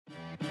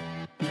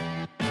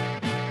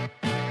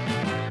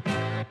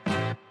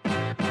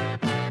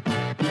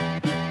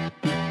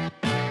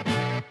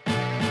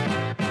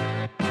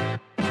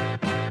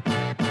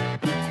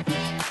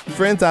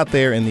friends out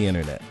there in the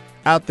internet,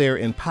 out there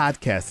in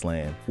podcast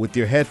land with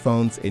your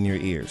headphones in your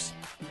ears.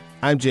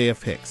 I'm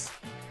JF Hicks,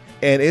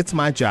 and it's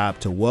my job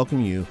to welcome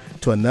you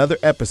to another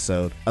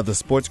episode of the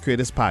Sports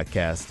Creatives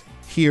Podcast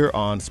here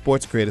on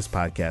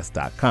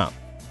sportscreativspodcast.com.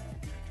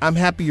 I'm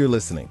happy you're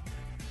listening.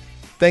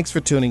 Thanks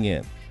for tuning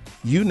in.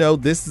 You know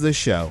this is a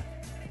show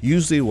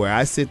usually where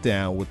I sit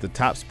down with the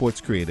top sports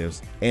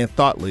creatives and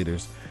thought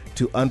leaders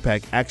to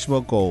unpack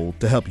actionable gold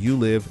to help you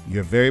live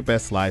your very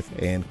best life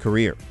and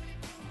career.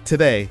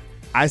 Today,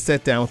 I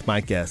sat down with my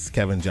guest,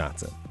 Kevin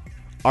Johnson,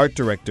 art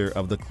director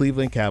of the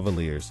Cleveland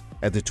Cavaliers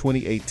at the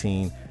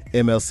 2018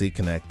 MLC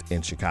Connect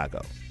in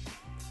Chicago.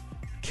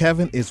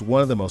 Kevin is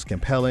one of the most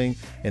compelling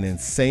and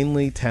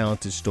insanely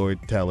talented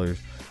storytellers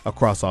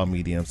across all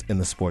mediums in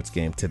the sports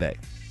game today.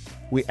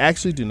 We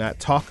actually do not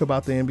talk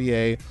about the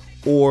NBA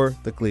or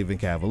the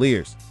Cleveland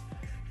Cavaliers.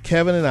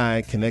 Kevin and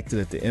I connected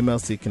at the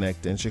MLC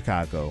Connect in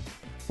Chicago,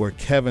 where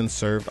Kevin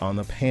served on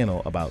the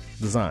panel about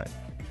design.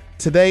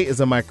 Today is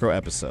a micro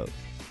episode.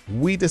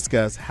 We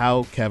discuss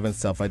how Kevin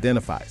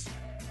self-identifies,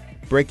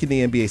 breaking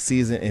the NBA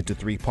season into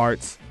 3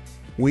 parts.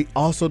 We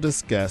also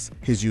discuss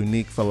his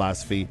unique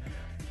philosophy,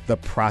 the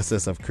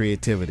process of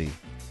creativity,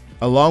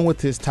 along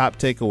with his top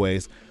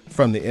takeaways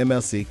from the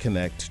MLC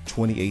Connect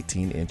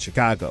 2018 in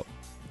Chicago.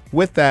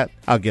 With that,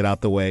 I'll get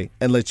out the way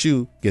and let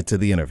you get to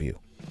the interview.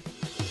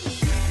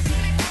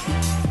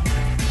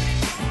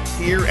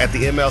 Here at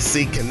the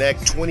MLC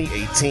Connect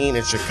 2018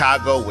 in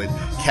Chicago with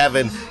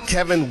Kevin.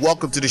 Kevin,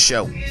 welcome to the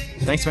show.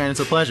 Thanks, man. It's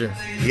a pleasure.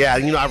 Yeah,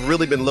 I've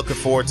really been looking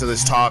forward to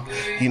this talk,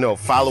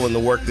 following the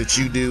work that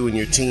you do and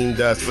your team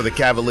does for the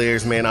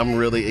Cavaliers, man. I'm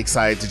really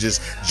excited to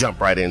just jump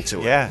right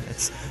into it. Yeah,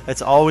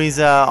 it's always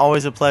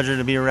a pleasure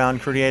to be around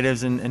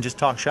creatives and just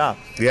talk shop.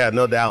 Yeah,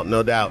 no doubt.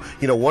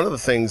 One of the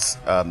things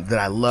that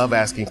I love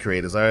asking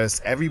creatives, I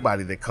ask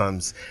everybody that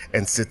comes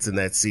and sits in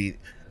that seat.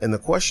 And the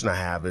question I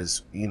have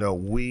is,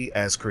 we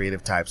as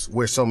creative types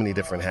wear so many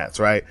different hats,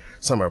 right?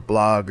 Some are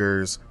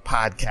bloggers,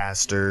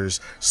 podcasters,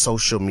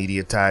 social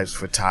media types,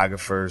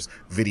 photographers,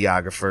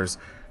 videographers.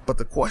 But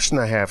the question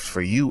I have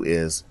for you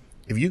is,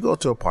 if you go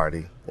to a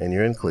party and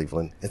you're in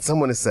Cleveland and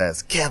someone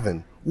says,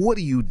 Kevin, what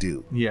do you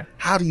do? Yeah.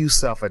 How do you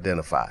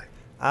self-identify?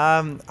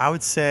 I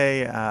would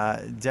say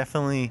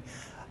definitely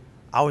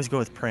I always go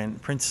with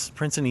print.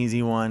 Print's an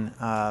easy one,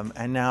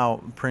 and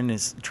now print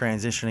is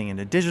transitioning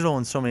into digital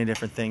and so many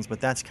different things.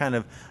 But that's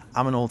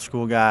I'm an old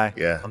school guy.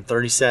 Yeah. I'm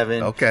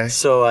 37. Okay.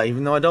 So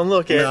even though I don't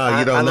look it, no,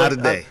 you don't. Not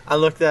today. I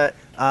looked at.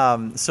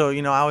 So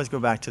I always go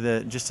back to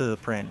the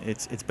print.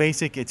 It's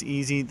basic. It's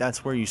easy.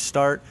 That's where you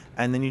start,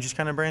 and then you just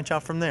kind of branch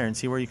out from there and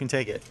see where you can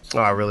take it. Oh,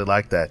 I really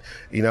like that.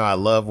 I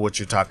love what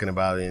you're talking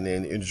about, and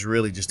it's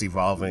really just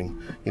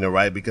evolving.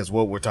 Right? Because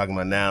what we're talking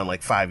about now, in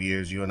like 5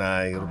 years, you and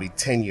I, it'll be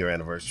 10-year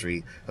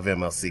anniversary of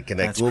MLC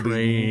Connect. That's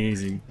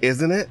crazy,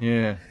 isn't it?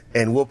 Yeah.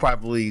 And we'll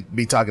probably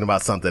be talking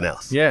about something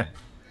else. Yeah.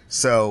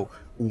 So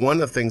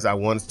one of the things I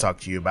wanted to talk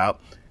to you about,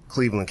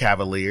 Cleveland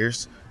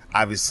Cavaliers,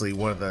 obviously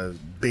one of the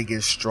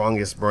biggest,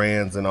 strongest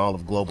brands in all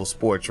of global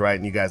sports, right?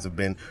 And you guys have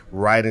been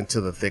right into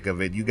the thick of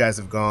it. You guys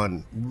have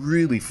gone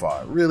really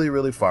far, really,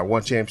 really far.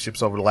 Won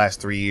championships over the last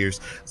 3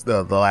 years,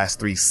 the last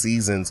 3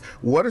 seasons.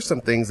 What are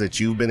some things that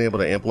you've been able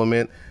to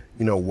implement,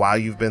 while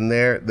you've been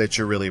there that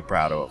you're really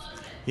proud of?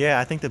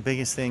 Yeah, I think the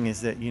biggest thing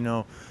is that,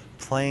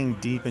 playing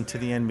deep into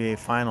the NBA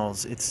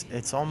Finals,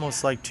 it's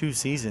almost like 2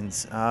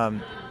 seasons.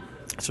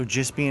 So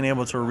just being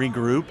able to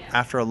regroup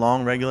after a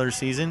long regular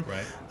season,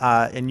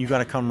 right. And you got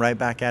to come right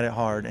back at it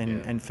hard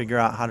and figure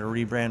out how to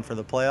rebrand for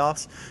the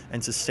playoffs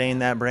and sustain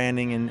that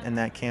branding and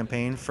that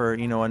campaign for,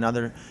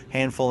 another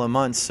handful of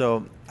months.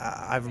 So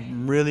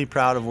I'm really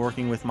proud of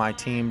working with my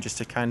team just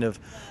to kind of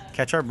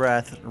catch our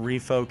breath,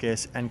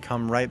 refocus, and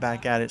come right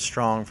back at it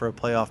strong for a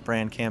playoff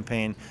brand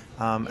campaign,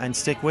 and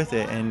stick with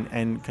it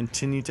and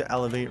continue to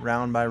elevate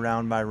round by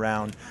round by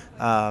round.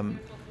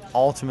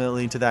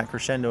 Ultimately to that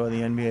crescendo of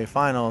the NBA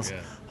Finals,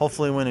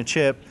 hopefully win a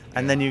chip,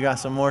 and then you got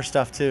some more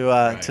stuff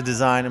to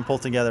design and pull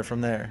together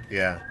from there.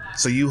 Yeah.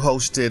 So you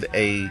hosted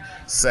a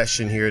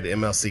session here at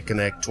MLC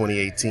Connect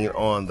 2018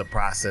 on the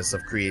process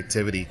of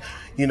creativity.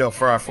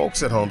 For our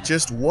folks at home,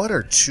 just what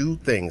are 2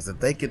 things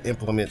that they can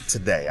implement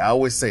today? I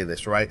always say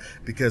this, right?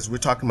 Because we're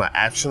talking about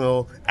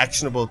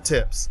actionable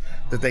tips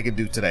that they can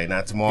do today,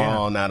 not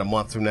tomorrow, not a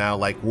month from now.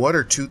 Like, what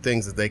are 2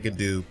 things that they can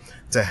do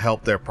to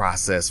help their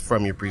process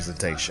from your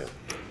presentation?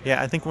 Yeah,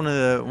 I think one of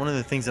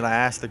the things that I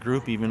asked the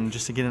group, even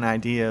just to get an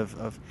idea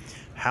of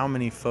how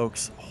many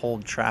folks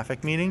hold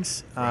traffic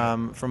meetings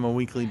from a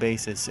weekly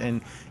basis,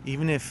 and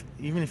even if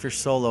you're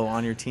solo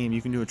on your team,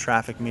 you can do a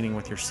traffic meeting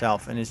with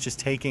yourself, and it's just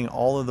taking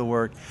all of the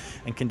work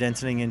and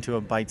condensing it into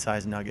a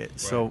bite-sized nugget. Right.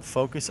 So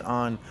focus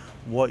on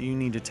what you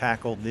need to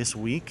tackle this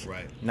week,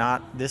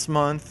 not this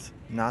month,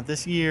 not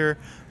this year,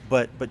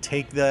 but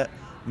take the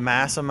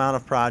mass amount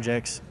of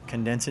projects,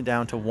 condense it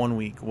down to 1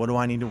 week. What do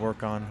I need to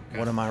work on? Okay.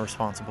 What am I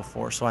responsible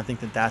for? So I think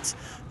that's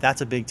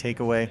a big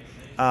takeaway.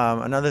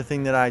 Another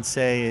thing that I'd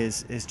say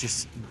is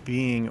just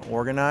being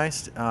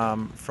organized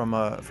from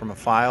a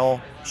file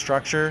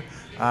structure.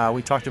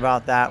 We talked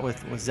about that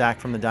with Zach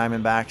from the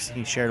Diamondbacks.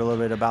 He shared a little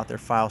bit about their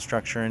file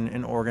structure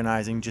and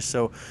organizing, just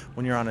so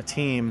when you're on a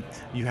team,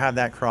 you have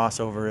that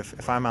crossover.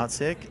 If I'm out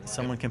sick,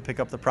 someone can pick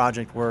up the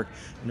project work,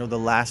 the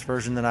last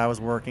version that I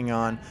was working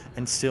on,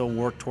 and still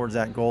work towards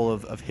that goal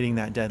of hitting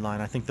that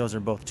deadline. I think those are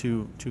both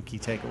two key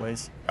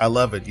takeaways. I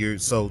love it.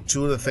 So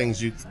two of the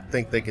things you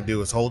think they can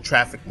do is hold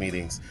traffic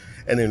meetings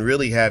and then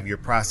really have your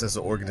process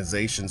of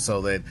organization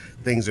so that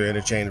things are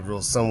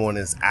interchangeable. Someone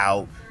is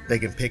out, they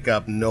can pick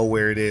up, know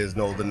where it is,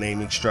 know the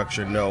naming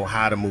structure, know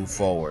how to move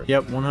forward.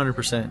 Yep,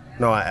 100%.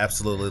 No, I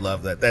absolutely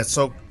love that. That's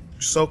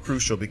so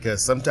crucial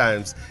because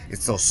sometimes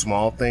it's those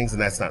small things,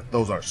 and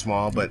those aren't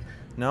small, but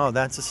no,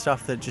 that's the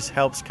stuff that just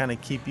helps kind of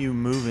keep you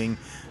moving.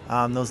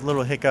 Those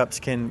little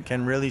hiccups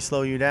can really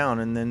slow you down,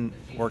 and then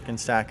work can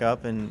stack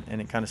up, and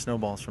it kind of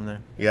snowballs from there.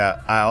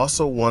 Yeah, I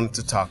also wanted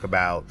to talk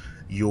about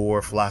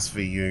your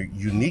philosophy, your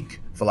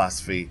unique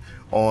philosophy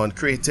on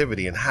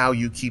creativity and how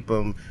you keep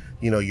them,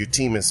 your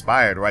team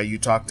inspired, right? You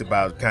talked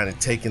about kind of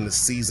taking the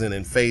season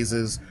in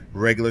phases,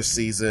 regular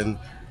season,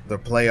 the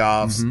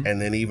playoffs,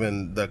 and then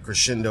even the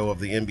crescendo of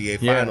the NBA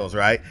Finals,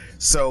 right?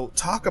 So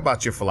talk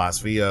about your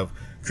philosophy of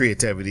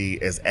creativity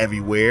is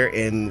everywhere,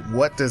 and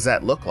what does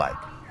that look like?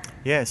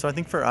 Yeah, so I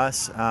think for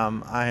us,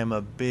 I am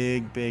a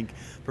big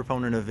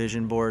proponent of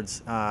vision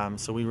boards.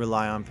 So we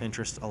rely on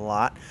Pinterest a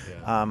lot.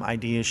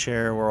 Idea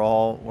share, we're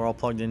all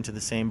plugged into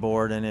the same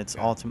board, and it's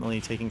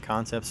ultimately taking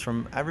concepts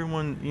from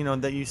everyone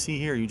that you see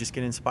here. You just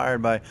get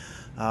inspired by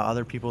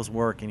other people's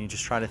work, and you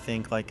just try to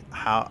think like,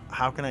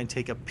 how can I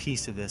take a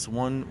piece of this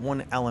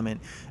one element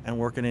and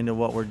work it into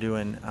what we're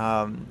doing.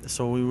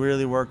 So we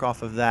really work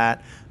off of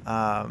that.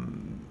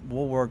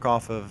 We'll work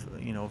off of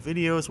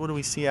videos. What do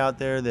we see out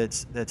there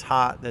that's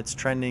hot, that's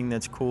trending,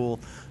 that's cool,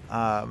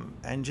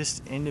 and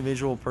just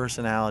individual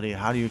personality.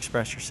 How do you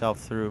express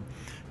yourself through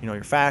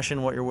your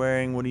fashion, what you're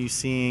wearing, what are you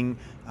seeing?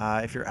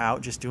 If you're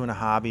out just doing a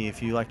hobby,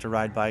 if you like to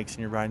ride bikes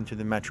and you're riding through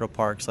the metro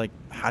parks, like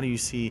how do you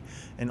see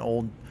an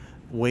old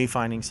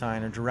wayfinding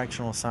sign or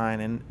directional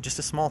sign and just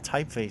a small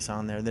typeface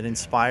on there that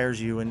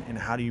inspires you, and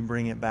how do you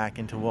bring it back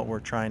into what we're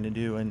trying to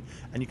do, and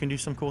you can do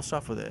some cool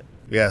stuff with it.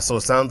 Yeah, so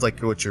it sounds like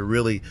what you're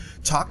really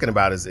talking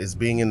about is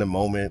being in the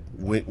moment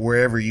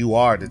wherever you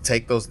are, to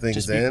take those things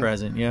just in. Be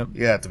present, yep.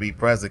 Yeah, to be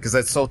present, because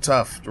that's so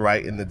tough,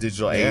 right, in the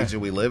digital age that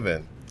we live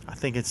in. I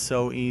think it's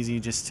so easy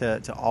just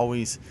to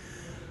always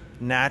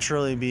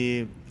naturally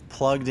be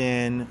plugged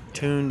in,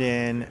 tuned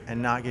in,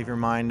 and not give your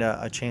mind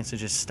a chance to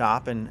just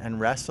stop and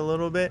rest a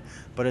little bit.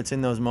 But it's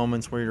in those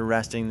moments where you're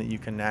resting that you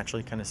can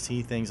naturally kind of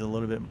see things a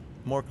little bit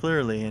more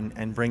clearly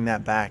and bring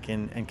that back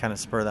and kind of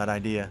spur that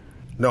idea.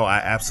 No, I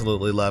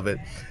absolutely love it.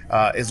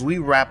 As we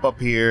wrap up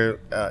here,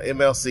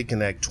 MLC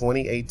Connect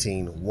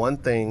 2018, one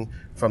thing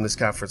from this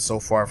conference so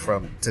far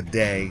from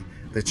today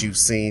that you've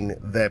seen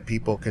that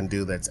people can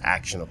do that's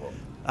actionable?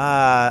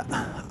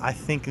 I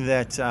think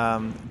that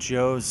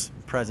Joe's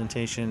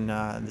presentation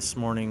this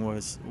morning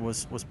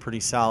was pretty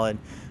solid,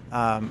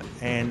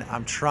 and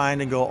I'm trying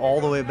to go all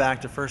the way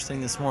back to first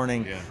thing this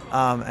morning,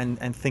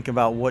 and think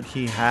about what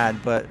he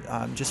had. But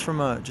just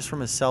from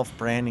a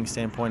self-branding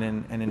standpoint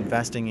and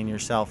investing in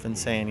yourself and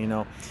saying,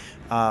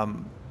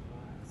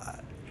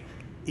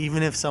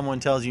 even if someone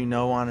tells you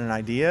no on an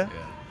idea,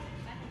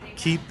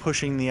 keep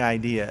pushing the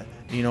idea.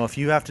 If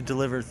you have to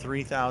deliver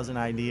 3,000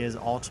 ideas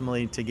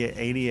ultimately to get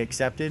 80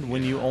 accepted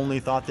when you only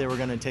thought they were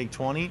going to take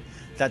 20,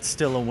 that's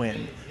still a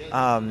win.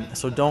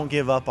 So don't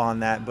give up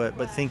on that, but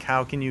think,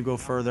 how can you go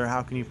further?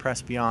 How can you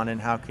press beyond?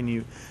 And how can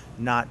you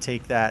not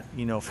take that,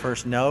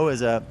 first no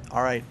as all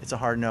right, it's a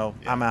hard no,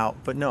 I'm out.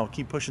 But no,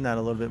 keep pushing that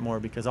a little bit more,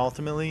 because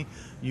ultimately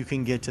you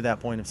can get to that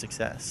point of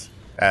success.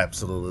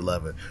 Absolutely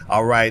love it.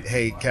 All right.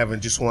 Hey,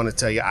 Kevin, just want to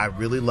tell you, I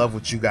really love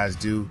what you guys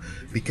do,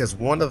 because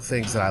one of the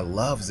things that I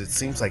love is it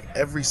seems like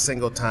every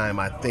single time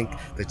I think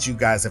that you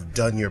guys have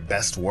done your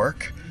best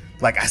work,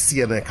 like I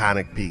see an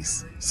iconic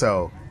piece.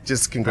 So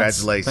just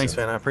congratulations. Thanks,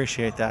 man. I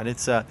appreciate that.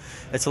 It's a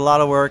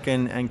lot of work,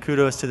 and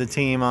kudos to the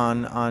team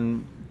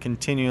on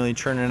continually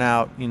churning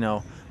out,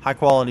 high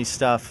quality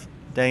stuff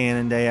day in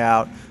and day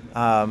out.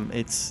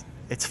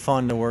 It's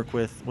fun to work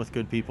with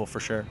good people,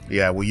 for sure.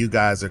 Yeah, well, you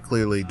guys are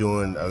clearly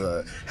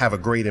have a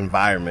great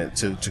environment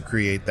to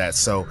create that.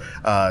 So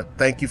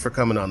thank you for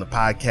coming on the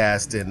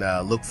podcast,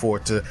 and look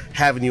forward to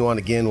having you on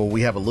again when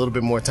we have a little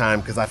bit more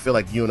time, because I feel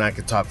like you and I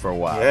could talk for a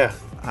while. Yeah,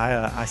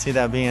 I see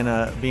that being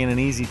an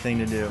easy thing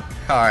to do.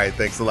 All right,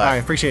 thanks a lot. All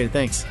right, appreciate it.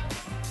 Thanks.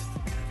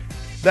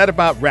 That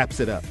about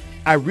wraps it up.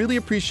 I really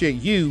appreciate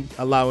you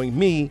allowing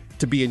me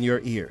to be in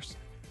your ears.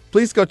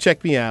 Please go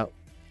check me out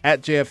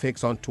at JF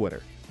Hicks on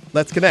Twitter.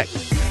 Let's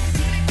connect.